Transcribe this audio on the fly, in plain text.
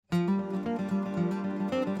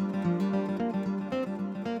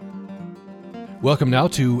Welcome now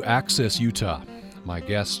to Access Utah. My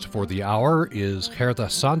guest for the hour is Gerda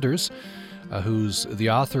Saunders, who's the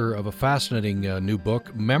author of a fascinating new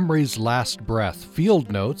book, Memory's Last Breath,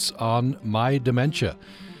 Field Notes on My Dementia.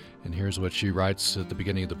 And here's what she writes at the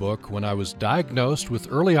beginning of the book. When I was diagnosed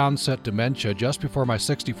with early onset dementia just before my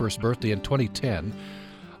 61st birthday in 2010,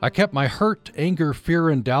 I kept my hurt, anger, fear,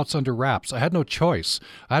 and doubts under wraps. I had no choice.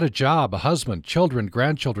 I had a job, a husband, children,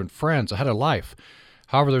 grandchildren, friends. I had a life.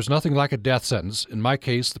 However, there's nothing like a death sentence, in my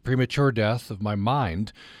case, the premature death of my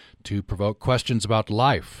mind, to provoke questions about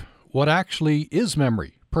life. What actually is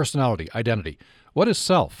memory, personality, identity? What is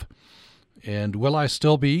self? And will I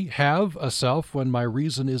still have a self when my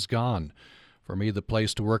reason is gone? For me, the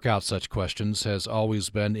place to work out such questions has always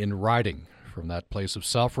been in writing. From that place of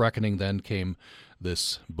self-reckoning then came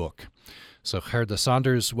this book. So, Gerda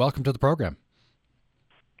Saunders, welcome to the program.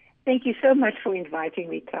 Thank you so much for inviting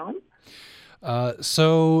me, Tom.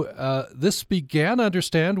 This began, I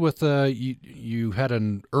understand, with you had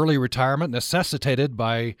an early retirement necessitated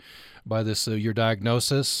by this your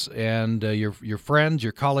diagnosis, and your friends,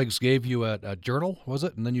 your colleagues gave you a journal, was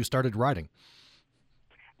it? And then you started writing.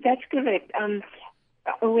 That's correct.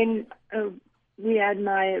 When we had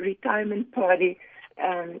my retirement party,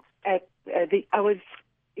 I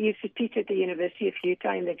used to teach at the University of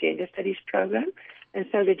Utah in the Gender Studies program, and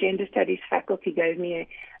so the Gender Studies faculty gave me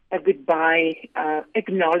a goodbye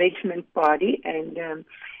acknowledgement party, and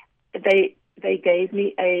they gave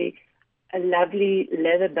me a lovely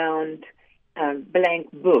leather-bound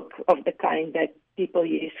blank book of the kind that people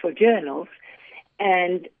use for journals.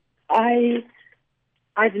 And I've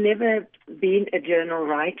never been a journal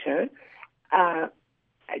writer. I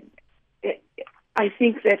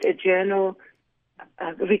think that a journal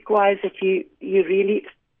requires that you really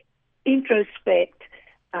introspect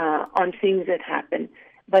on things that happen.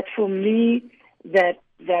 But for me, that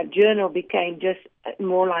journal became just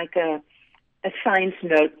more like a science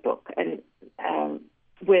notebook, and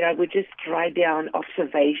where I would just write down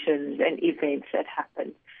observations and events that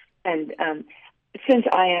happened. And since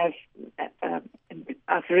I've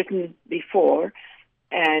written before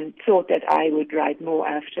and thought that I would write more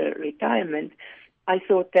after retirement, I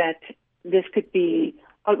thought that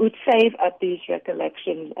I would save up these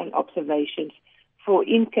recollections and observations for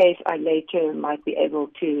in case I later might be able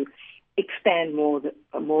to expand more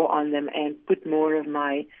on them and put more of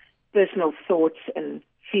my personal thoughts and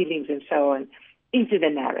feelings and so on into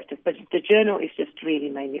the narrative. But the journal is just really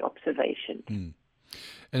mainly observation. Mm.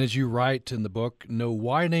 And as you write in the book, no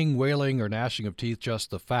whining, wailing, or gnashing of teeth,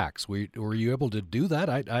 just the facts. Were you able to do that?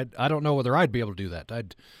 I don't know whether I'd be able to do that.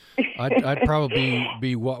 I'd probably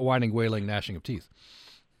be whining, wailing, gnashing of teeth.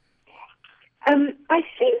 I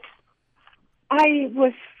think I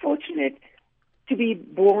was fortunate to be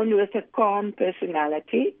born with a calm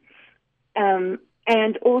personality.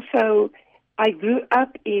 And also, I grew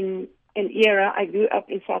up in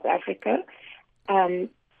South Africa.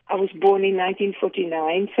 I was born in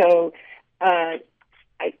 1949, so I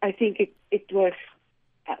think it was,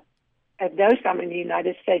 at those times in the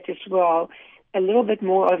United States as well, a little bit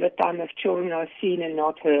more of a time of children are seen and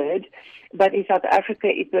not heard. But in South Africa,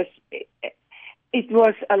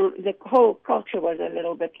 the whole culture was a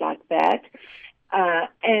little bit like that,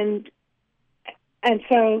 and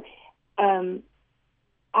so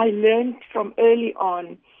I learned from early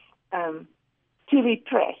on to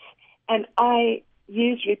repress, and I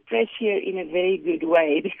use repress here in a very good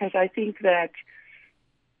way, because I think that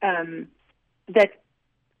that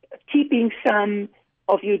keeping some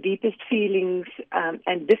of your deepest feelings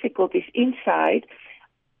and difficulties inside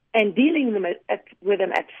and dealing with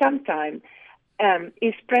them at some time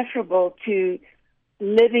is preferable to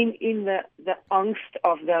living in the angst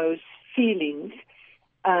of those feelings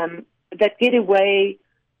that get away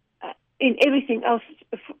in everything else.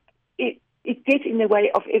 It gets in the way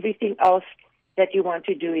of everything else that you want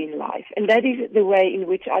to do in life. And that is the way in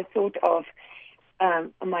which I thought of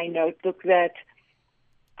my notebook, that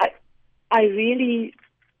I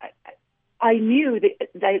knew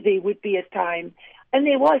that there would be a time, and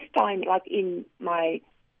there was time, like in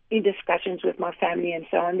discussions with my family and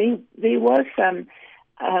so on, there was some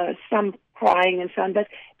crying and so on, but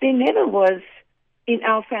there never was in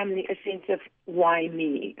our family a sense of why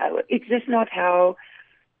me. It's just not how,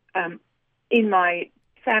 in my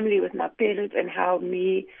family with my parents and how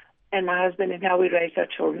me and my husband and how we raised our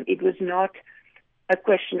children, it was not a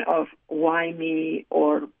question of why me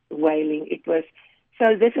or wailing. It was,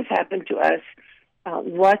 so this has happened to us.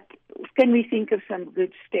 What can we think of some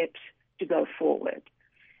good steps to go forward?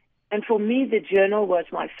 And for me, the journal was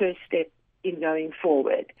my first step in going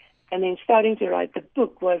forward. And then starting to write the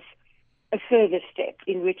book was a further step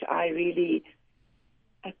in which I really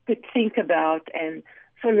could think about and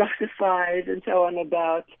philosophize and so on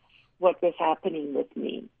about what was happening with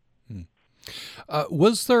me.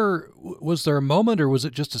 Was there a moment, or was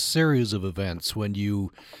it just a series of events when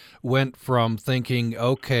you went from thinking,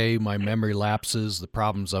 okay, my memory lapses, the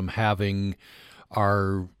problems I'm having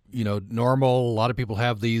are, normal, a lot of people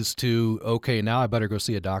have these, to, okay, now I better go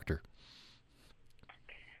see a doctor?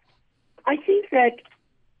 I think that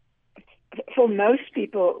for most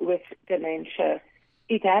people with dementia,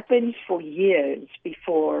 it happens for years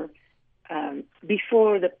before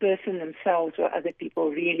the person themselves or other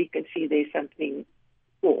people really can see there's something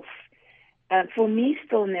off. For me,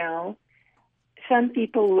 still now, some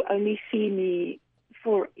people only see me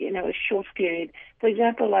for a short period. For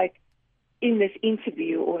example, like in this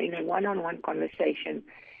interview or in a one-on-one conversation,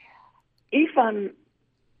 if I'm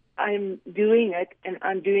doing it and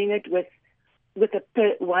I'm doing it with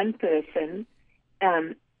one person,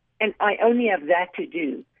 and I only have that to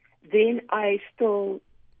do, then I still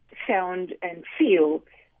sound and feel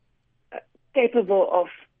capable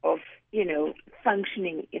of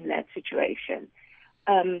functioning in that situation.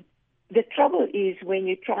 The trouble is when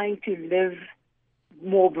you're trying to live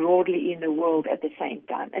more broadly in the world at the same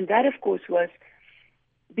time. And that, of course, was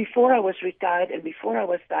before I was retired and before I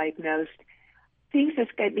was diagnosed, things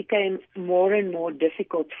just became more and more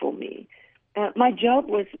difficult for me. My job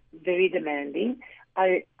was very demanding.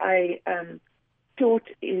 I taught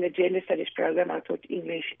in the gender studies program. I taught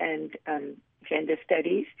English and gender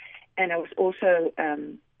studies, and I was also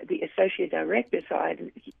the associate director, so I had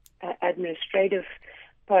an administrative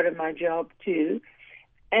part of my job too.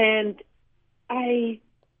 And I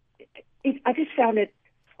just found it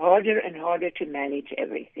harder and harder to manage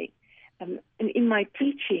everything. And in my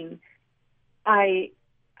teaching, I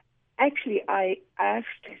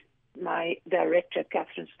asked my director,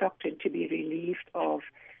 Catherine Stockton, to be relieved of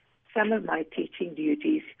some of my teaching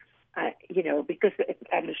duties, because the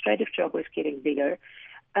administrative job was getting bigger.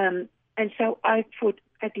 And so for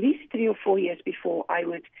at least 3 or 4 years before,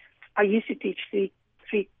 I used to teach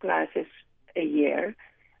three classes a year.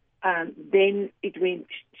 Then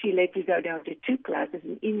she let me go down to 2 classes,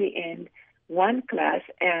 and in the end, 1 class.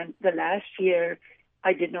 And the last year,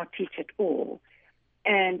 I did not teach at all.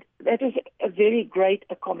 And that is a very great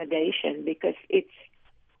accommodation because it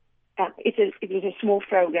was a small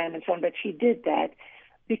program and so on, but she did that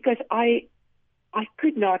because I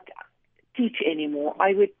could not teach anymore.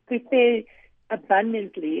 I would prepare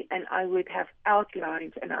abundantly, and I would have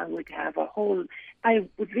outlines, and I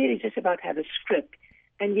would really just about have a script.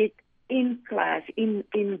 And yet in class, in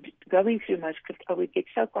going through my script, I would get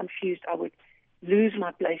so confused, I would lose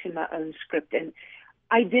my place in my own script. And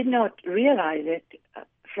I did not realize it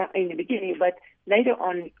in the beginning, but later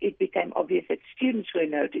on it became obvious that students were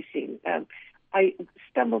noticing. I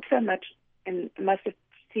stumbled so much and must have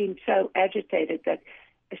seemed so agitated that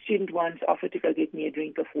a student once offered to go get me a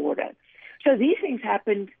drink of water. So these things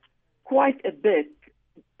happened quite a bit.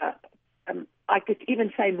 I could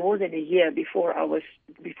even say more than a year before I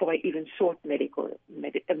even sought a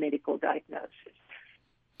medical diagnosis.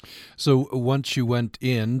 So once you went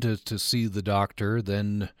in to see the doctor,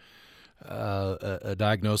 then a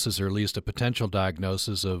diagnosis, or at least a potential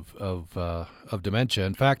diagnosis of dementia.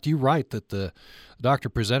 In fact, you write that the doctor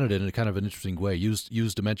presented it in a kind of an interesting way,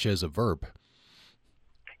 used dementia as a verb.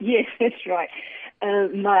 Yes, that's right.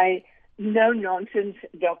 My no-nonsense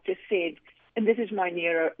doctor said, and this is my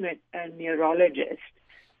neurologist,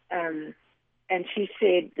 and she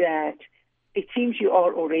said that it seems you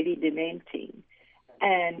are already dementing.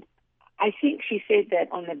 And I think she said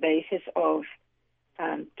that on the basis of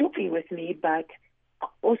talking with me, but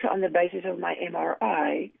also on the basis of my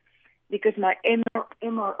MRI, because my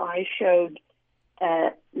MRI showed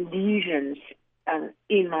lesions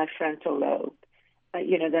in my frontal lobe,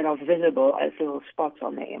 that are visible as little spots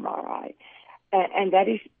on the MRI. And that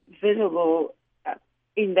is visible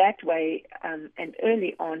in that way and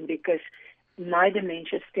early on because my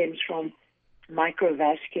dementia stems from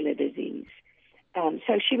microvascular disease.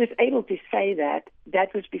 So she was able to say that.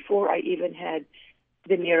 That was before I even had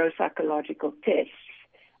the neuropsychological tests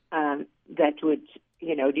that would,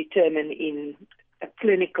 determine in a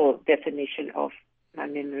clinical definition of my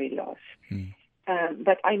memory loss.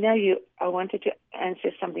 But I know I wanted to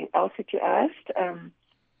answer something else that you asked.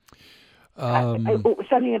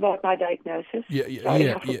 Something about my diagnosis.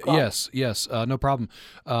 Yes, no problem.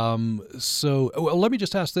 So let me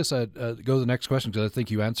just ask this. Go to the next question because I think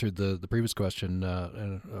you answered the previous question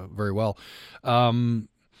very well.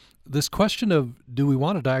 This question of do we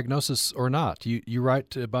want a diagnosis or not? You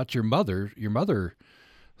write about your mother. Your mother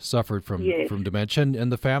suffered from dementia,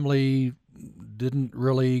 and the family didn't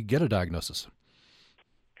really get a diagnosis.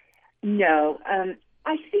 No.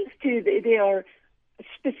 I think, too, there are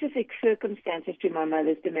specific circumstances to my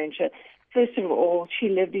mother's dementia. First of all, she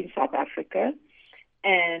lived in South Africa,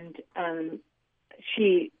 and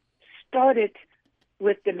she started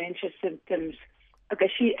with dementia symptoms. Okay,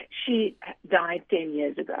 she died 10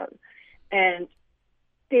 years ago, and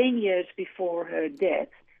 10 years before her death,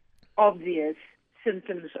 obvious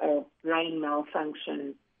symptoms of brain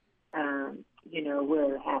malfunction,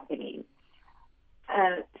 were happening.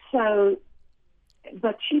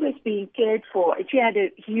 But she was being cared for. She had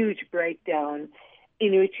a huge breakdown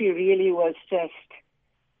in which she really was just,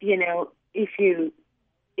 if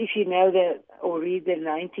you know or read the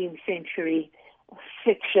 19th century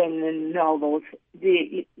fiction and novels,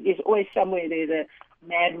 there's always somewhere there's a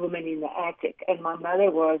mad woman in the attic. And my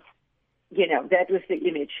mother was, that was the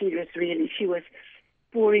image. She was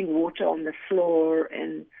pouring water on the floor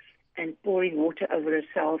and pouring water over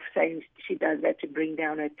herself, saying she does that to bring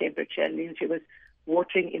down her temperature. And then she was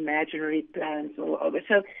watering imaginary plants all over.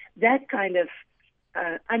 So that kind of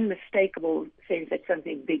unmistakable sense that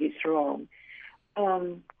something big is wrong.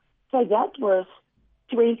 So that was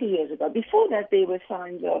 20 years ago. Before that, there were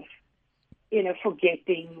signs of,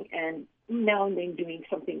 forgetting and now and then doing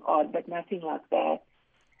something odd, but nothing like that.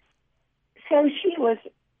 So she was,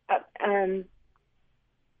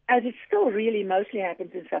 as it still really mostly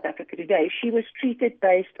happens in South Africa today, she was treated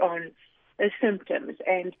based on her symptoms.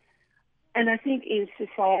 And I think in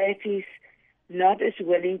societies not as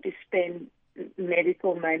willing to spend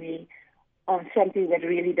medical money on something that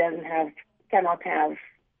really cannot have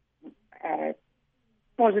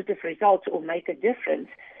positive results or make a difference.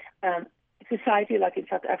 Society like in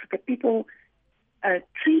South Africa, people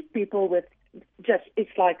treat people with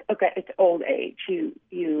it's like, okay, it's old age.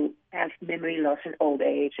 You have memory loss in old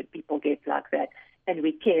age, and people get like that, and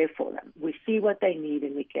we care for them. We see what they need,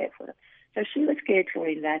 and we care for them. So she was cared for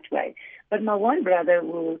in that way. But my one brother,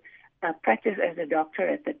 who practiced as a doctor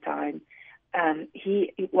at the time, he's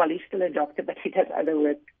still a doctor, but he does other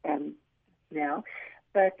work now.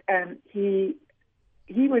 But he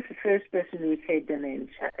was the first person who said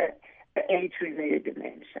dementia, age-related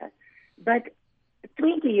dementia. But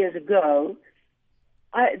 20 years ago,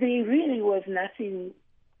 there really was nothing.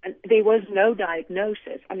 There was no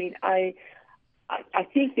diagnosis. I mean, I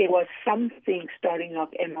think there was something starting off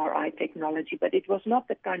MRI technology, but it was not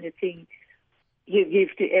the kind of thing you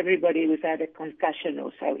give to everybody who's had a concussion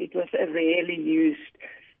or so. It was a rarely used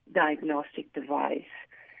diagnostic device.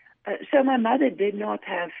 So my mother did not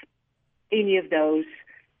have any of those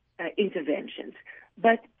interventions.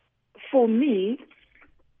 But for me,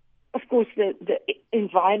 of course, the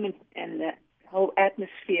environment and the whole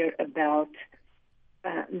atmosphere about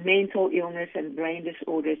mental illness and brain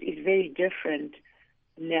disorders is very different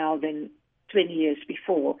now than 20 years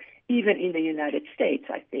before, even in the United States,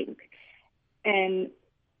 I think. And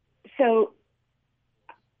so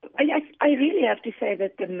I really have to say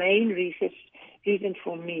that the main reason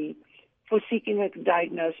for me for seeking a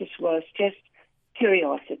diagnosis was just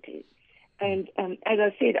curiosity. And as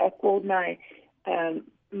I said, I called my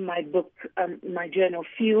book, my journal,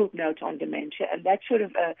 Field Notes on Dementia, and that's sort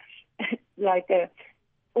of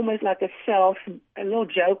almost like a little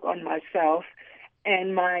joke on myself,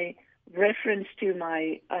 and my reference to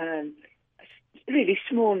my really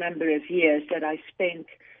small number of years that I spent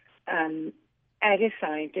as a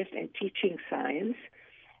scientist and teaching science.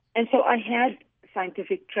 And so I had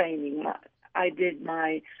scientific training. I did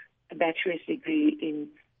my bachelor's degree in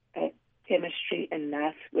chemistry and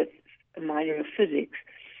math with a minor of physics.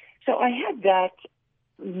 So I had that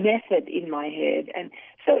method in my head. And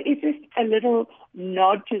so it's just a little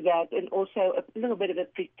nod to that, and also a little bit of a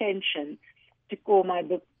pretension to call my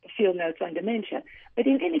book Field Notes on Dementia. But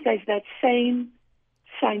in any case, that same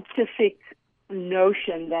scientific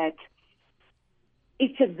notion that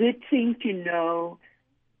it's a good thing to know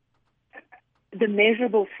the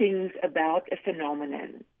measurable things about a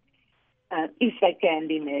phenomenon, if they can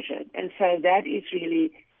be measured. And so that is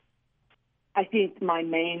really, I think, my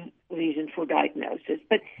main reason for diagnosis.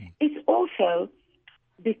 But it's also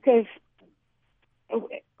because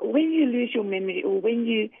when you lose your memory, or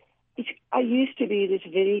I used to be this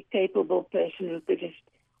very capable person who could just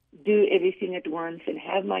do everything at once and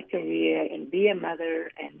have my career and be a mother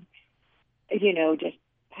and, just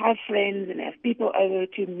have friends and have people over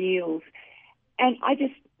to meals. And I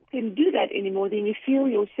just couldn't do that anymore. Then you feel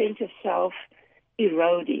your sense of self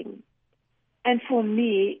eroding. And for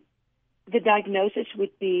me, the diagnosis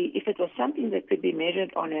would be, if it was something that could be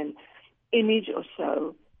measured on an image or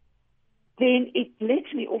so, then it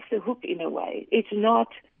lets me off the hook in a way. It's not,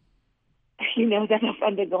 that I've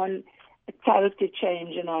undergone a character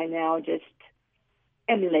change and I now just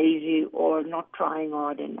am lazy or not trying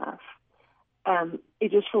hard enough.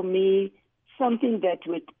 It was for me something that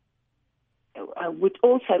would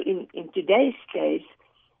also, in today's case,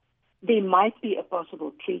 there might be a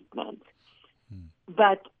possible treatment.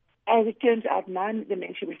 But as it turns out, my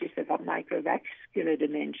dementia, which is about microvascular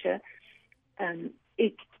dementia,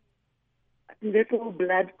 little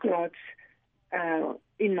blood clots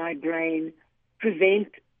in my brain prevent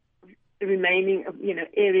remaining,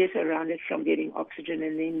 areas around it from getting oxygen,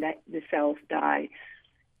 and then the cells die.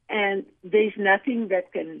 And there's nothing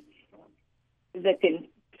that can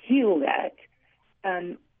heal that.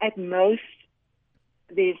 At most,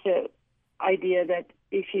 there's an idea that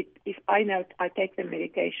if I take the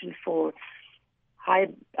medication for high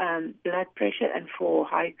blood pressure and for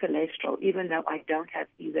high cholesterol, even though I don't have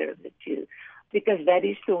either of the two, because that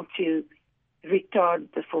is thought to retard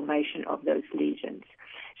the formation of those lesions.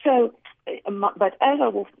 So, but as I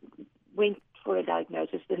went for a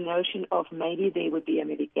diagnosis, the notion of maybe there would be a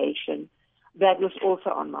medication, that was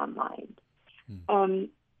also on my mind. And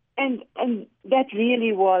that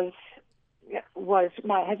really was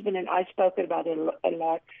my husband and I spoke about it a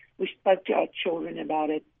lot. We spoke to our children about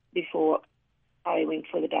it before I went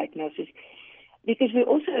for the diagnosis, because we're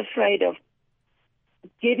also afraid of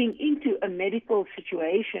getting into a medical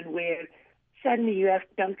situation where suddenly you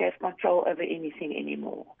don't have control over anything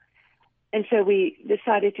anymore. And so we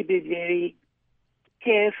decided to be very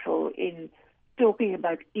careful in talking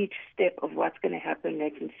about each step of what's going to happen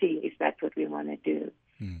next and seeing if that's what we want to do.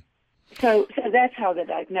 So that's how the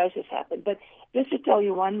diagnosis happened. But just to tell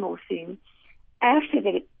you one more thing, after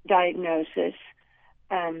the diagnosis,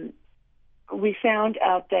 we found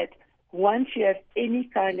out that once you have any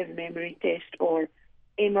kind of memory test or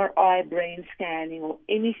MRI brain scanning or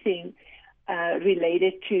anything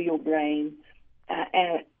related to your brain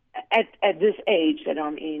at this age that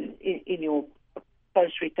I'm in your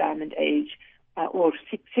post-retirement age or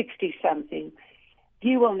 60-something,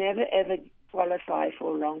 you will never, ever qualify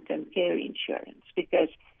for long-term care insurance, because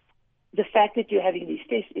the fact that you're having these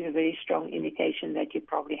tests is a very strong indication that you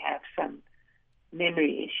probably have some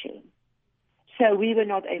memory issue. So we were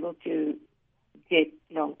not able to get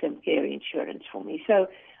long-term care insurance for me. So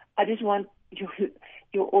I just want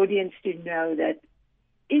your audience to know that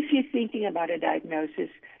if you're thinking about a diagnosis,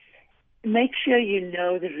 make sure you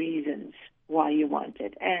know the reasons why you want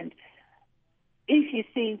it. And if you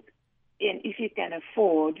think, and if you can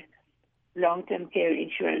afford long-term care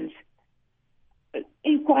insurance,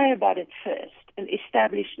 inquire about it first and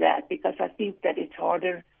establish that, because I think that it's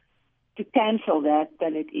harder to cancel that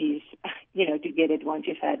than it is, to get it once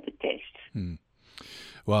you've had the test.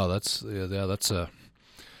 Wow, that's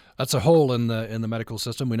a hole in the medical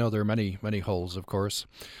system. We know there are many holes, of course.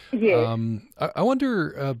 Yes. I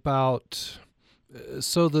wonder about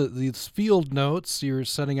these field notes you're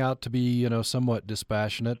setting out to be somewhat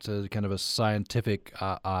dispassionate, kind of a scientific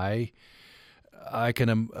eye. I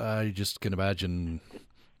just can imagine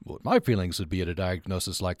what my feelings would be at a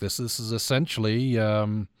diagnosis like this. This is essentially,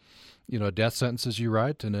 a death sentence, as you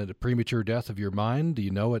write, and a premature death of your mind. You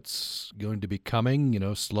know it's going to be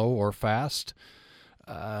coming, slow or fast.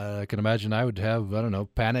 I can imagine I would have,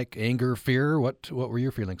 panic, anger, fear. What were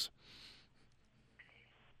your feelings?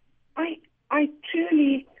 I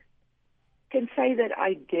truly can say that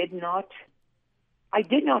I did not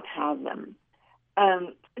have them.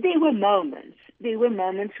 There were moments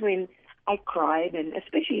when I cried, and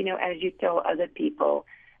especially, as you tell other people,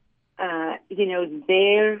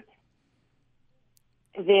 their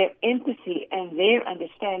empathy and their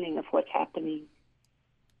understanding of what's happening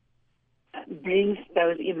brings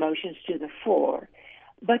those emotions to the fore.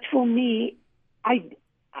 But for me, I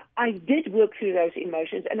did work through those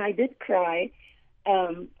emotions, and I did cry,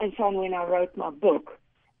 and so on, when I wrote my book,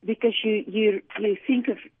 because you think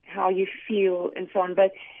of how you feel and so on.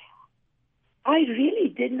 But I really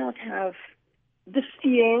did not have the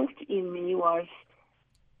fear in me.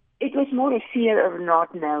 It was more a fear of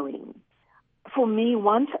not knowing. For me,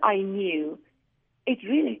 once I knew, it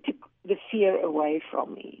really took the fear away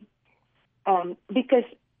from me. Because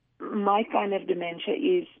my kind of dementia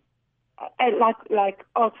is, like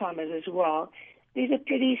Alzheimer's as well, there's a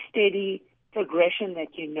pretty steady progression that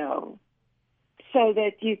so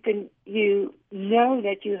that you know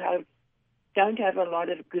that you don't have a lot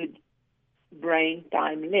of good brain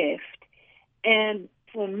time left. And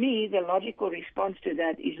for me, the logical response to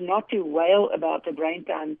that is not to wail about the brain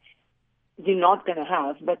time you're not going to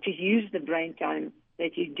have, but to use the brain time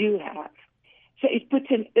that you do have. So it puts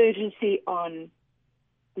an urgency on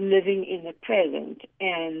living in the present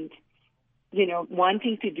and,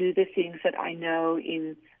 wanting to do the things that I know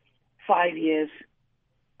in 5 years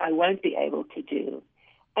I won't be able to do.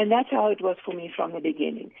 And that's how it was for me from the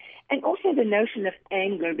beginning. And also the notion of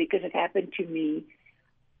anger, because it happened to me,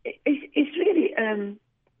 is really,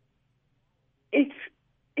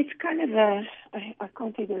 it's kind of I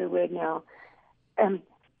can't think of the word now.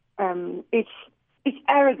 It's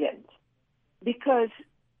arrogant because,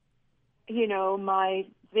 my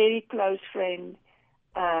very close friend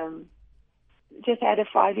just had a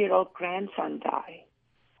 5-year-old grandson die.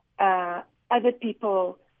 Other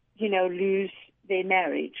people, lose their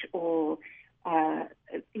marriage or,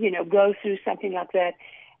 go through something like that.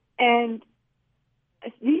 And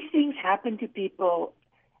these things happen to people,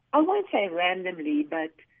 I won't say randomly,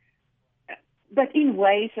 but in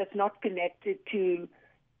ways that's not connected to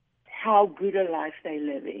how good a life they're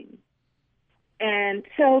living. And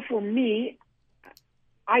so for me,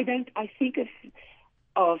 I don't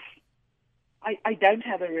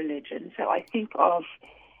have a religion, so I think of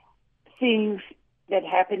things that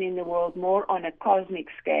happen in the world more on a cosmic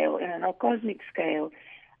scale. And on a cosmic scale,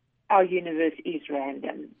 our universe is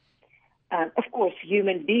random. Of course,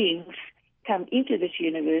 human beings come into this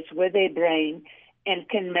universe with their brain and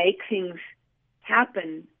can make things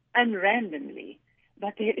happen unrandomly.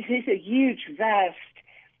 But there is a huge, vast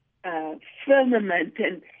firmament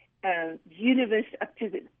and universe up to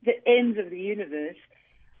the ends of the universe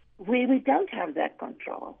where we don't have that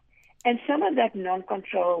control. And some of that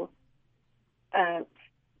non-control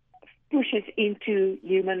pushes into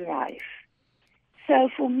human life. So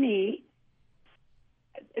for me,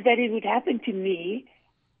 that it would happen to me,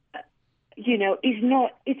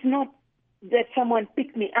 it's not that someone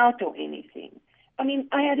picked me out or anything. I mean,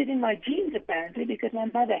 I had it in my genes apparently because my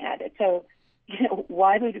mother had it. So,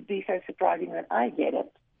 why would it be so surprising that I get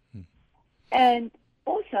it? And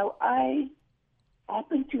also, I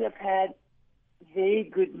happen to have had very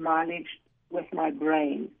good mileage with my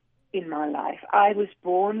brain in my life. I was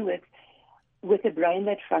born with a brain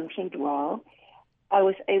that functioned well. I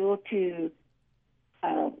was able to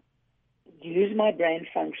use my brain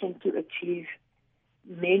function to achieve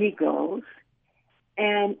many goals.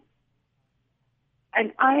 And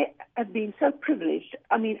I have been so privileged.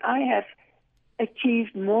 I mean, I have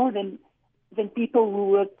achieved more than people who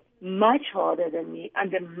work much harder than me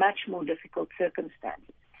under much more difficult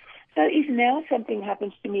circumstances. So if now something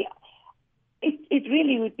happens to me, it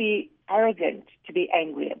really would be arrogant to be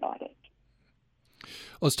angry about it.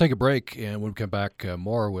 Let's take a break, and when we come back,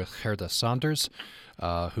 more with Gerda Saunders,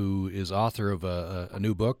 who is author of a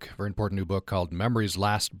new book, a very important new book called Memory's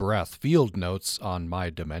Last Breath, Field Notes on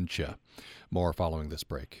My Dementia. More following this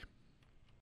break.